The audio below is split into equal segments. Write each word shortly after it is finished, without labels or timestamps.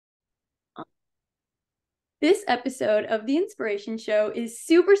This episode of The Inspiration Show is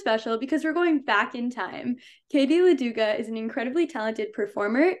super special because we're going back in time. Katie LaDuca is an incredibly talented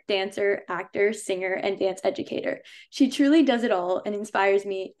performer, dancer, actor, singer, and dance educator. She truly does it all and inspires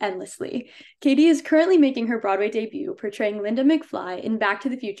me endlessly. Katie is currently making her Broadway debut, portraying Linda McFly in Back to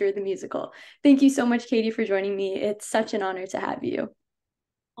the Future, the musical. Thank you so much, Katie, for joining me. It's such an honor to have you.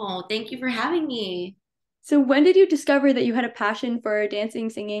 Oh, thank you for having me. So, when did you discover that you had a passion for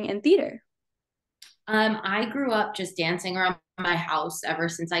dancing, singing, and theater? I grew up just dancing around my house ever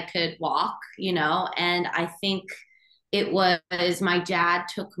since I could walk, and I think it was my dad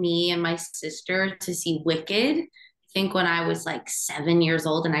took me and my sister to see Wicked. I think when I was like 7 years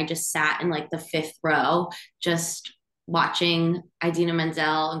old, and I just sat in like the fifth row, just watching Idina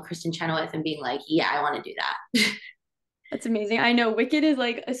Menzel and Kristen Chenoweth and being like, yeah, I want to do that. That's amazing. I know Wicked is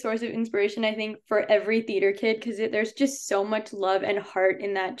like a source of inspiration, I think, for every theater kid because there's just so much love and heart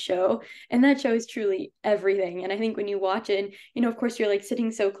in that show. And that show is truly everything. And I think when you watch it, of course, you're like sitting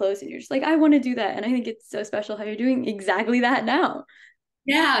so close and you're just like, I want to do that. And I think it's so special how you're doing exactly that now.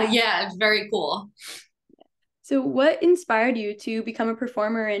 Yeah, it's very cool. So, what inspired you to become a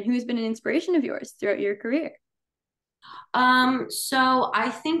performer and who has been an inspiration of yours throughout your career? So I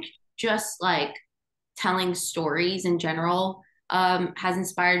think just like telling stories in general has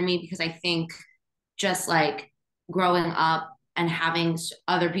inspired me because I think just like growing up and having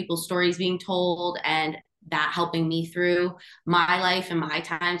other people's stories being told and that helping me through my life and my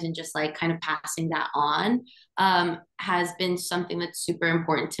times and just like kind of passing that on has been something that's super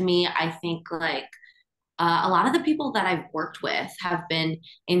important to me. I think like a lot of the people that I've worked with have been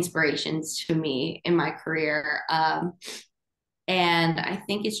inspirations to me in my career. And I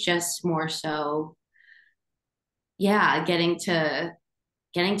think it's just more so, yeah, getting to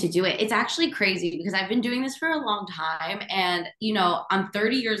do it. It's actually crazy because I've been doing this for a long time and I'm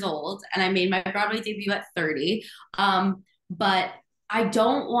 30 years old and I made my Broadway debut at 30. But I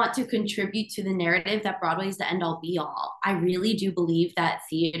don't want to contribute to the narrative that Broadway is the end all be all. I really do believe that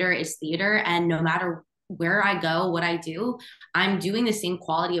theater is theater and no matter where I go, what I do, I'm doing the same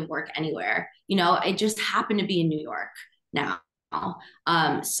quality of work anywhere. It just happened to be in New York now.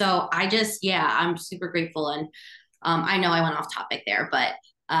 So yeah, I'm super grateful and I know I went off topic there, but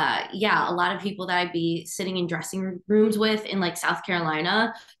yeah, a lot of people that I'd be sitting in dressing rooms with in like South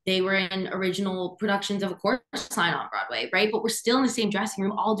Carolina, they were in original productions of A Chorus Line on Broadway, right? But we're still in the same dressing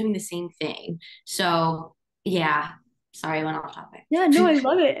room, all doing the same thing. So yeah, sorry, I went off topic. Yeah, no, I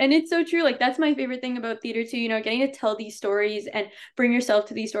love it. And it's so true. Like that's my favorite thing about theater too, getting to tell these stories and bring yourself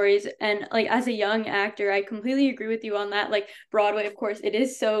to these stories. And like as a young actor, I completely agree with you on that. Like Broadway, of course, it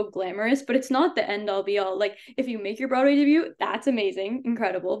is so glamorous, but it's not the end all be all. Like if you make your Broadway debut, that's amazing,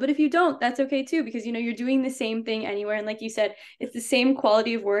 incredible. But if you don't, that's okay too, because you're doing the same thing anywhere. And like you said, it's the same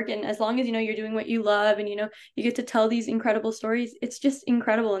quality of work. And as long as you're doing what you love and you get to tell these incredible stories, it's just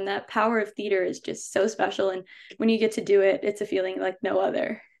incredible. And that power of theater is just so special. And when you get to do it, it's a feeling like no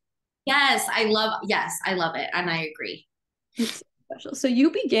other. Yes, I love it. And I agree. It's so special. So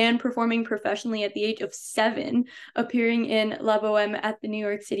you began performing professionally at the age of 7, appearing in La Boheme at the New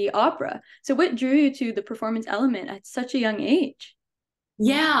York City Opera. So what drew you to the performance element at such a young age?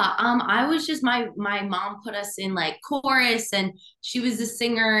 Yeah, I was just my mom put us in like chorus and she was a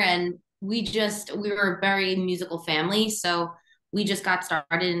singer and we were a very musical family. So we just got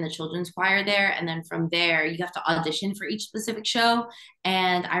started in the children's choir there. And then from there, you have to audition for each specific show.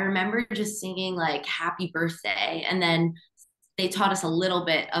 And I remember just singing like Happy Birthday. And then they taught us a little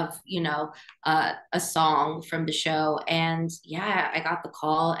bit of a song from the show and yeah, I got the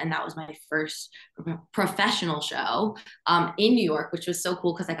call and that was my first professional show in New York, which was so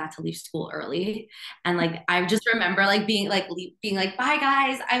cool because I got to leave school early and like I just remember like being like bye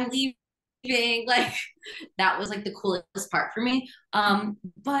guys, I'm leaving. Like that was like the coolest part for me.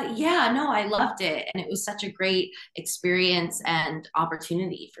 But yeah, no, I loved it and it was such a great experience and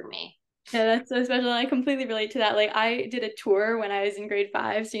opportunity for me. Yeah, that's so special. And I completely relate to that. Like I did a tour when I was in grade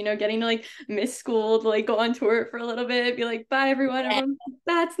 5. So, getting to like miss school to like go on tour for a little bit, be like, bye everyone. Yeah. Everyone,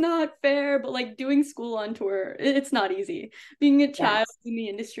 that's not fair. But like doing school on tour, it's not easy. Being a child Yes, in the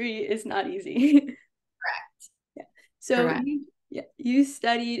industry is not easy. Yeah. So correct. you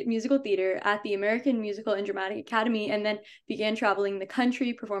studied musical theater at the American Musical and Dramatic Academy and then began traveling the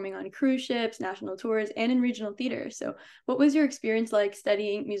country, performing on cruise ships, national tours, and in regional theater. So what was your experience like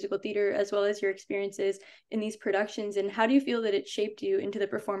studying musical theater as well as your experiences in these productions? And how do you feel that it shaped you into the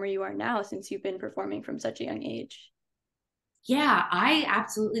performer you are now since you've been performing from such a young age? Yeah, I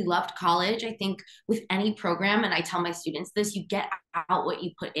absolutely loved college. I think with any program, and I tell my students this, you get out what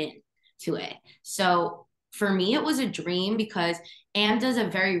you put in to it. So for me, it was a dream because AMDA is a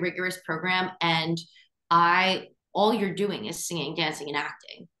very rigorous program and I all you're doing is singing, dancing, and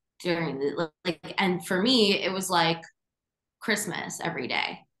acting during the like. And for me, it was like Christmas every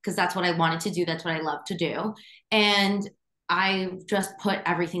day because that's what I wanted to do. That's what I love to do. And I just put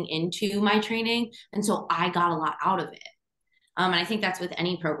everything into my training. And so I got a lot out of it. And I think that's with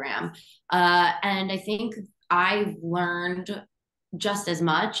any program. And I think I've learned just as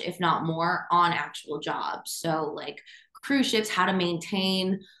much, if not more, on actual jobs. So, like cruise ships, how to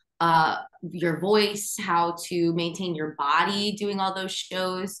maintain your voice, how to maintain your body doing all those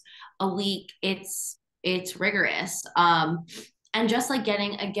shows a week. It's rigorous. And just like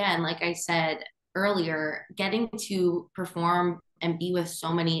getting, again, like I said earlier, getting to perform and be with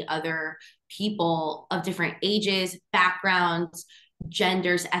so many other people of different ages, backgrounds,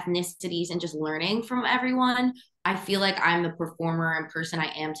 genders, ethnicities, and just learning from everyone. I feel like I'm the performer and person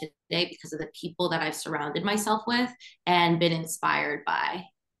I am today because of the people that I've surrounded myself with and been inspired by.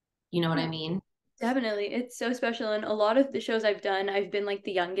 You know what I mean? Definitely. It's so special. And a lot of the shows I've done, I've been like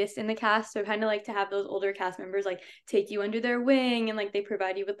the youngest in the cast. So I kind of like to have those older cast members like take you under their wing and like they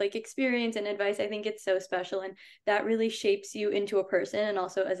provide you with like experience and advice. I think it's so special. And that really shapes you into a person and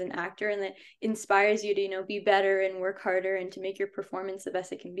also as an actor. And that inspires you to, be better and work harder and to make your performance the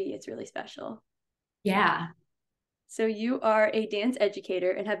best it can be. It's really special. Yeah, So you are a dance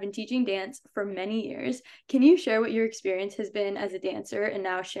educator and have been teaching dance for many years. Can you share what your experience has been as a dancer and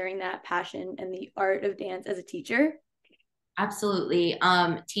now sharing that passion and the art of dance as a teacher? absolutely.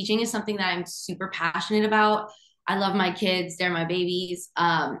 Teaching is something that I'm super passionate about. I love my kids, they're my babies.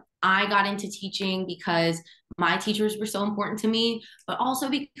 I got into teaching because my teachers were so important to me, but also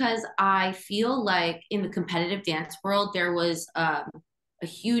because I feel like in the competitive dance world, there was a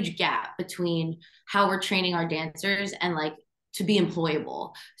huge gap between how we're training our dancers and like to be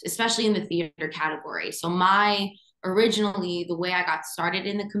employable, especially in the theater category. So my originally the way I got started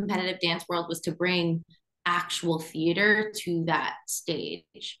in the competitive dance world was to bring actual theater to that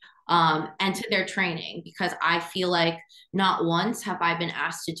stage, and to their training because I feel like not once have I been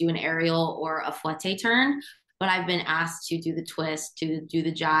asked to do an aerial or a fouette turn, but I've been asked to do the twist, to do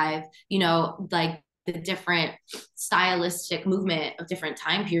the jive, like the different stylistic movement of different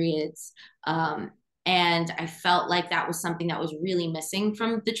time periods. And I felt like that was something that was really missing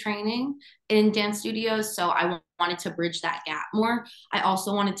from the training in dance studios. So I wanted to bridge that gap more. I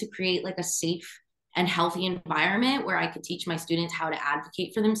also wanted to create like a safe and healthy environment where I could teach my students how to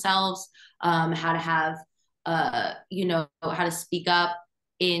advocate for themselves, how to have, how to speak up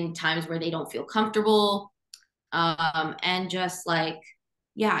in times where they don't feel comfortable, and just like,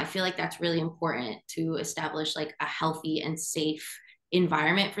 yeah, I feel like that's really important to establish like a healthy and safe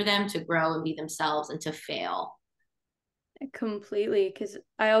environment for them to grow and be themselves and to fail. Completely, because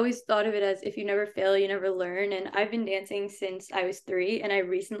I always thought of it as if you never fail, you never learn. And I've been dancing since I was 3, and I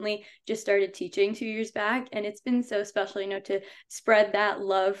recently just started teaching 2 years back. And it's been so special, to spread that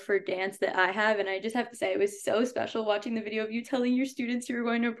love for dance that I have. And I just have to say, it was so special watching the video of you telling your students you were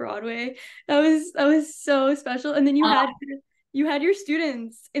going to Broadway. That was so special. And then you had your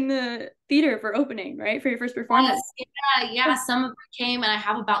students in the theater for opening, right? For your first performance. Yes, yeah. Some of them came, and I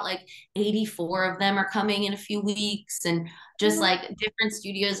have about like 84 of them are coming in a few weeks. And just like different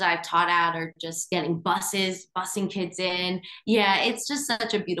studios I've taught at are just getting busing kids in. Yeah, it's just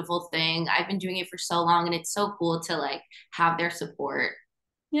such a beautiful thing. I've been doing it for so long, and it's so cool to like have their support.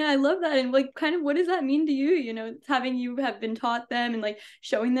 Yeah, I love that. And like kind of what does that mean to you? Having you have been taught them and like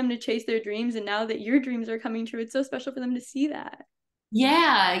showing them to chase their dreams and now that your dreams are coming true, it's so special for them to see that.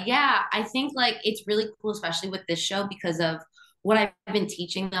 Yeah. I think like it's really cool, especially with this show, because of what I've been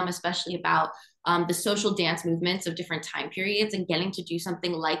teaching them, especially about the social dance movements of different time periods and getting to do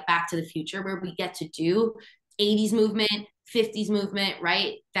something like Back to the Future, where we get to do 80s movement, 50s movement,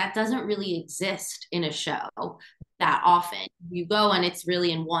 right? That doesn't really exist in a show that often. You go and it's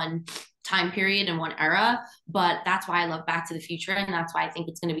really in one time period and one era, but that's why I love Back to the Future, and that's why I think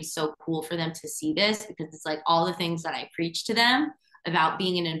it's going to be so cool for them to see this, because it's like all the things that I preach to them about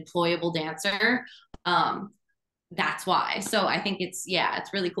being an employable dancer. Um, that's why. So I think it's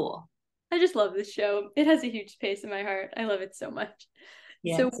really cool. I just love this show. It has a huge place in my heart. I love it so much.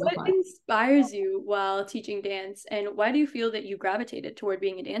 Yeah, So it's so what fun. inspires you while teaching dance and why do you feel that you gravitated toward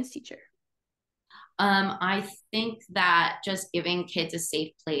being a dance teacher? I think that just giving kids a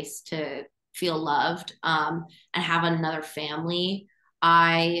safe place to feel loved, and have another family.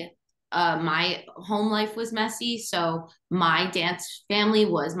 I My home life was messy, so my dance family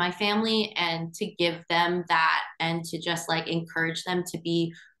was my family, and to give them that and to just like encourage them to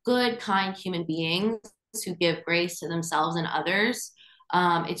be good, kind human beings who give grace to themselves and others.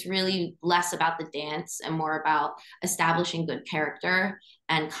 It's really less about the dance and more about establishing good character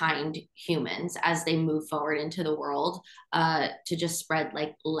and kind humans as they move forward into the world, to just spread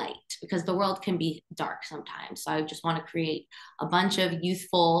like light, because the world can be dark sometimes. So I just want to create a bunch of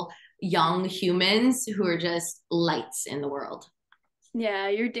youthful young humans who are just lights in the world. Yeah,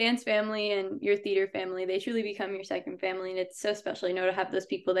 your dance family and your theater family, they truly become your second family. And it's so special, to have those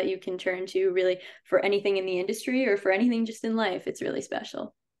people that you can turn to really for anything in the industry or for anything just in life. It's really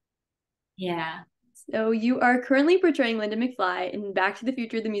special. Yeah. So you are currently portraying Linda McFly in Back to the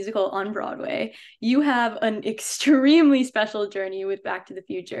Future, the musical on Broadway. You have an extremely special journey with Back to the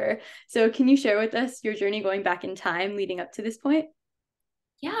Future. So can you share with us your journey going back in time leading up to this point?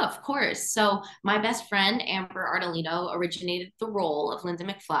 Yeah, of course. So my best friend, Amber Ardolino, originated the role of Linda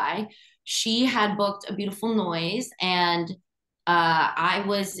McFly. She had booked A Beautiful Noise, and I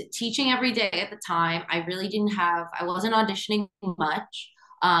was teaching every day at the time. I wasn't auditioning much.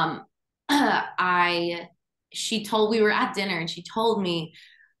 Um, I, we were at dinner and she told me,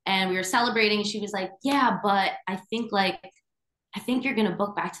 and we were celebrating. She was like, "Yeah, but I think you're gonna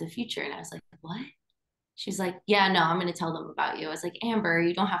book Back to the Future." And I was like, "What?" She's like, "Yeah, no, I'm going to tell them about you." I was like, "Amber,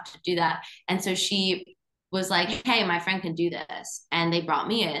 you don't have to do that." And so she was like, "Hey, my friend can do this." And they brought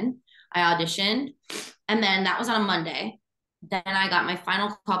me in. I auditioned. And then that was on a Monday. Then I got my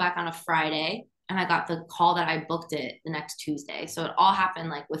final call back on a Friday. And I got the call that I booked it the next Tuesday. So it all happened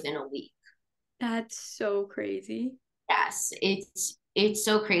like within a week. That's so crazy. Yes, it's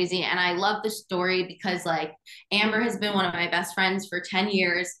so crazy. And I love the story because like Amber has been one of my best friends for 10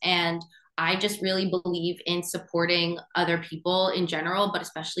 years, and I just really believe in supporting other people in general, but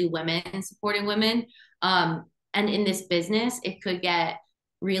especially women, supporting women. And in this business, it could get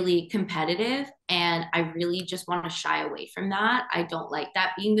really competitive, and I really just want to shy away from that. I don't like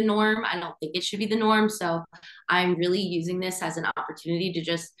that being the norm. I don't think it should be the norm. So I'm really using this as an opportunity to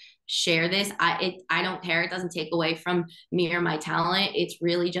just share this. I don't care. It doesn't take away from me or my talent. It's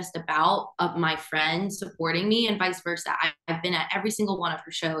really just about my friend supporting me and vice versa. I've been at every single one of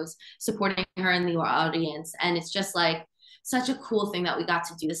her shows, supporting her in the audience, and it's just like such a cool thing that we got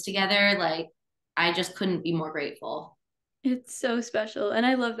to do this together. Like I just couldn't be more grateful. It's so special. And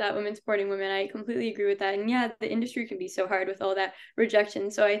I love that women supporting women. I completely agree with that. And yeah, the industry can be so hard with all that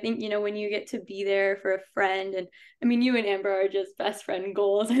rejection. So I think, when you get to be there for a friend, and I mean, you and Amber are just best friend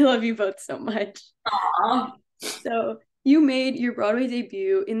goals. I love you both so much. Aww. So you made your Broadway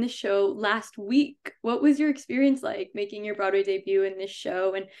debut in the show last week. What was your experience like making your Broadway debut in this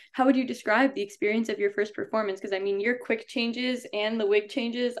show? And how would you describe the experience of your first performance? Because I mean, your quick changes and the wig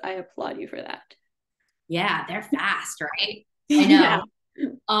changes, I applaud you for that. Yeah, they're fast, right? I Yeah.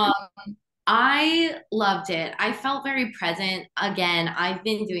 know. Um, I loved it. I felt very present. Again, I've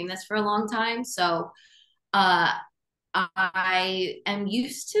been doing this for a long time, so uh I am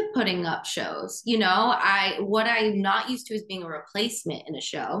used to putting up shows. I what I'm not used to is being a replacement in a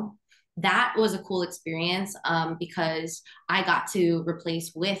show. That was a cool experience, because I got to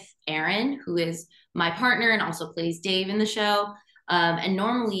replace with Aaron, who is my partner and also plays Dave in the show. And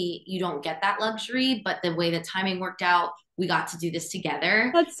normally you don't get that luxury, but the way the timing worked out, we got to do this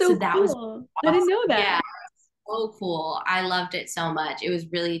together. That's So so that was cool. I awesome. didn't know Yeah, that. so cool. I loved it so much. It was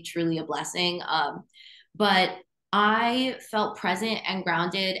really, truly a blessing. But I felt present and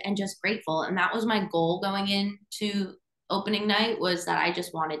grounded and just grateful. And that was my goal going into opening night, was that I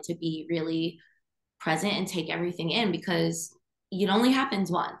just wanted to be really present and take everything in, because it only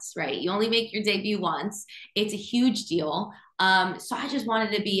happens once, right? You only make your debut once. It's a huge deal. So I just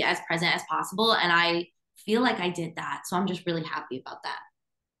wanted to be as present as possible. And I feel like I did that. So I'm just really happy about that.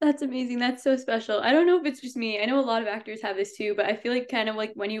 That's amazing. That's so special. I don't know if it's just me. I know a lot of actors have this too, but I feel like kind of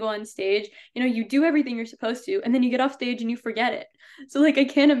like when you go on stage, you do everything you're supposed to, and then you get off stage and you forget it. So like I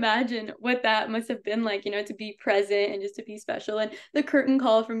can't imagine what that must have been like, to be present and just to be special. And the curtain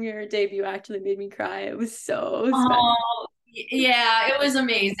call from your debut actually made me cry. It was so special. Oh, yeah, it was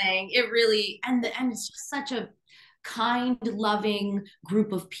amazing. It really, and it's just such a kind, loving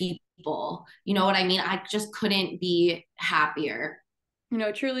group of people. You know what I mean? I just couldn't be happier.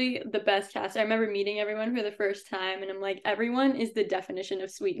 Truly the best cast. I remember meeting everyone for the first time, and I'm like, everyone is the definition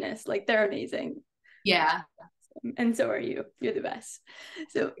of sweetness. Like, they're amazing. Yeah. And so are you. You're the best.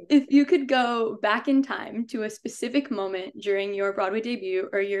 So, if you could go back in time to a specific moment during your Broadway debut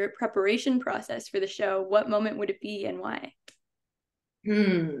or your preparation process for the show, what moment would it be and why?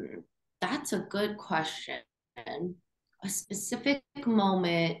 Hmm. That's a good question. A specific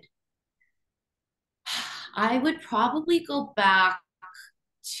moment. I would probably go back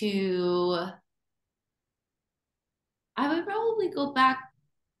to, I would probably go back,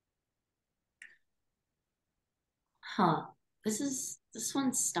 huh? this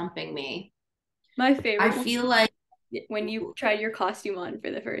one's stumping me. My I favorite one, feel like, when you tried your costume on for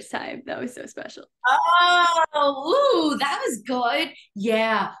the first time. That was so special. oh, ooh, that was good.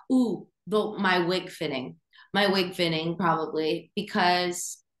 Yeah. Ooh, my wig fitting. My wig fitting probably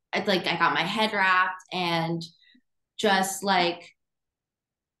because I got my head wrapped and just like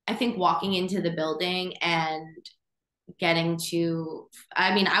I think walking into the building and getting to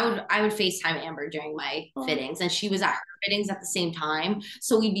I would FaceTime Amber during my Oh, fittings and she was at her fittings at the same time.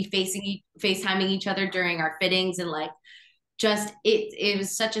 So we'd be FaceTiming each other during our fittings and like just it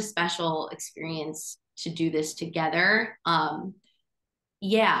was such a special experience to do this together.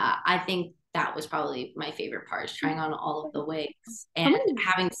 Yeah, I think that was probably my favorite part is trying on all of the wigs how and many?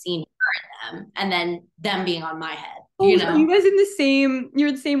 having seen her in them and then them being on my head, Oh, you so you know. guys in the same,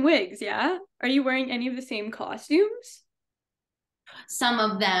 you're the same wigs, yeah? Are you wearing any of the same costumes? Some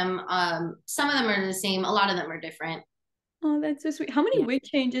of them are the same, a lot of them are different. Oh, that's so sweet. How many Yeah. wig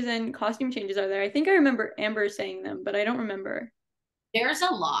changes and costume changes are there? I think I remember Amber saying them, but I don't remember. There's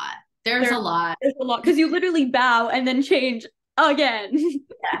a lot. There's There, a lot. there's a lot because you literally bow and then change again.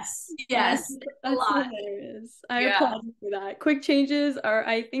 Yes. That's Yes. There's a that's lot. hilarious. I Yeah. applaud you for that. Quick changes are,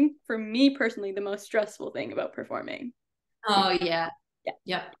 I think, for me personally, the most stressful thing about performing. Oh yeah. Yeah,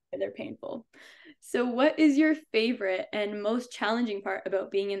 Yep. they're painful. So, what is your favorite and most challenging part about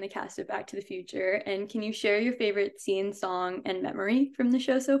being in the cast of Back to the Future? And can you share your favorite scene, song, and memory from the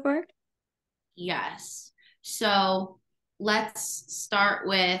show so far? Yes. So let's start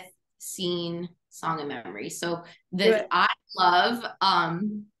with scene, song, and memory. So Do the it. I love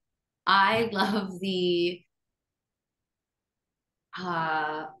the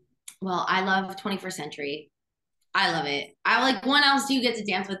uh I love 21st century. I love it. I like when else do you get to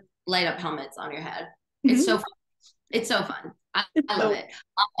dance with light up helmets on your head? It's so Mhm. fun. It's so fun. I love So, it.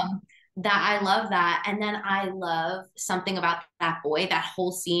 Um, that I love that. And then I love something about that boy, that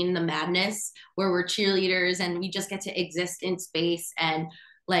whole scene, the madness where we're cheerleaders and we just get to exist in space and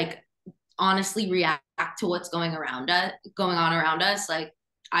like honestly react to what's going on around us. Like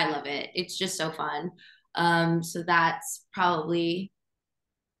I love it. It's just so fun. So that's probably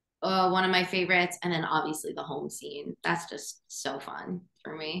one of my favorites. And then obviously the home scene. That's just so fun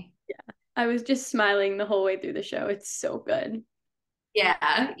for me. I was just smiling the whole way through the show. It's so good.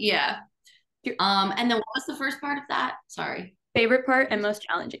 Yeah, yeah. Your And then what was the first part of that? Sorry. favorite part and most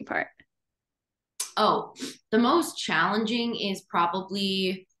challenging part? Oh, the most challenging is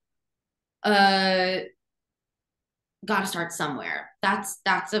probably uh gotta start somewhere. That's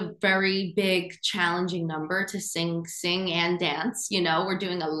a very big challenging number to sing and dance. You know, we're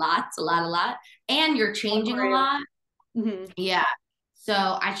doing a lot, and you're changing a lot. Mm-hmm. Yeah. So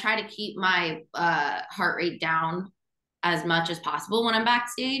I try to keep my heart rate down as much as possible when I'm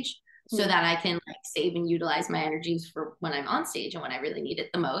backstage so that I can like save and utilize my energies for when I'm on stage and when I really need it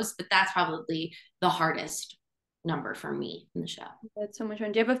the most. But that's probably the hardest number for me in the show. That's so much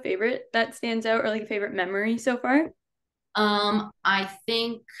fun. Do you have a favorite that stands out or like a favorite memory so far? I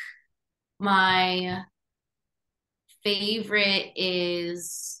think my favorite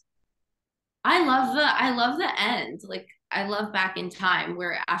is I love the end. Like I love back in time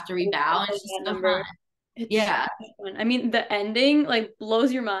where after we I bow, love it's just that so fun. number. It's so Yeah. much fun. I mean, the ending like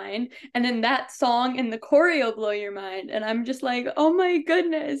blows your mind, and then that song and the choreo blow your mind, and I'm just like, oh my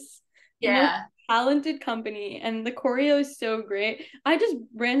goodness, the most Yeah. talented company, and the choreo is so great. I just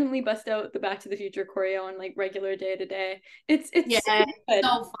randomly bust out the Back to the Future choreo on like regular day to day. It's so Yeah. It's good.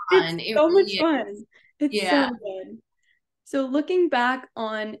 so It's fun. It so much really fun. is. It's so Yeah. good. So, looking back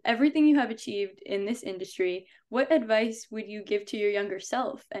on everything you have achieved in this industry, what advice would you give to your younger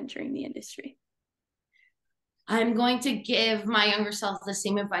self entering the industry? I'm going to give my younger self the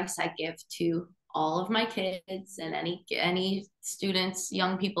same advice I give to all of my kids and any students,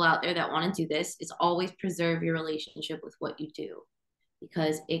 young people out there that want to do this is always preserve your relationship with what you do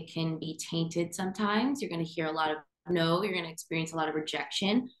because it can be tainted sometimes. You're going to hear a lot of no, you're going to experience a lot of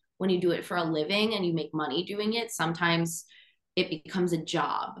rejection when you do it for a living and you make money doing it. Sometimes it becomes a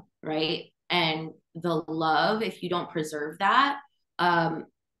job, right? And the love, if you don't preserve that, um,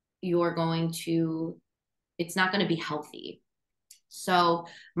 you're going to it's not going to be healthy. So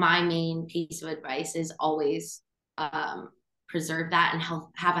my main piece of advice is always preserve that and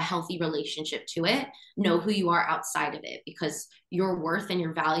have a healthy relationship to it. Know who you are outside of it because your worth and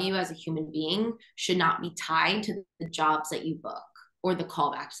your value as a human being should not be tied to the jobs that you book or the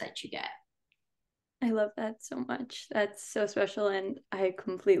callbacks that you get. I love that so much. That's so special, and I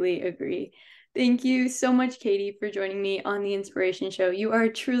completely agree. Thank you so much, Katie, for joining me on the Inspiration Show. You are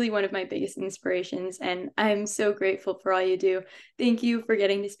truly one of my biggest inspirations, and I'm so grateful for all you do. Thank you for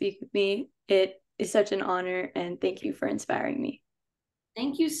getting to speak with me. It is such an honor, and thank you for inspiring me.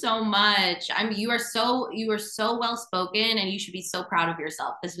 Thank you so much. You are so well spoken and you should be so proud of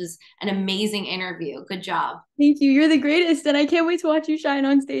yourself. This was an amazing interview. Good job. Thank you. You're the greatest, and I can't wait to watch you shine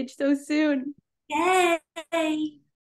on stage so soon. Yay.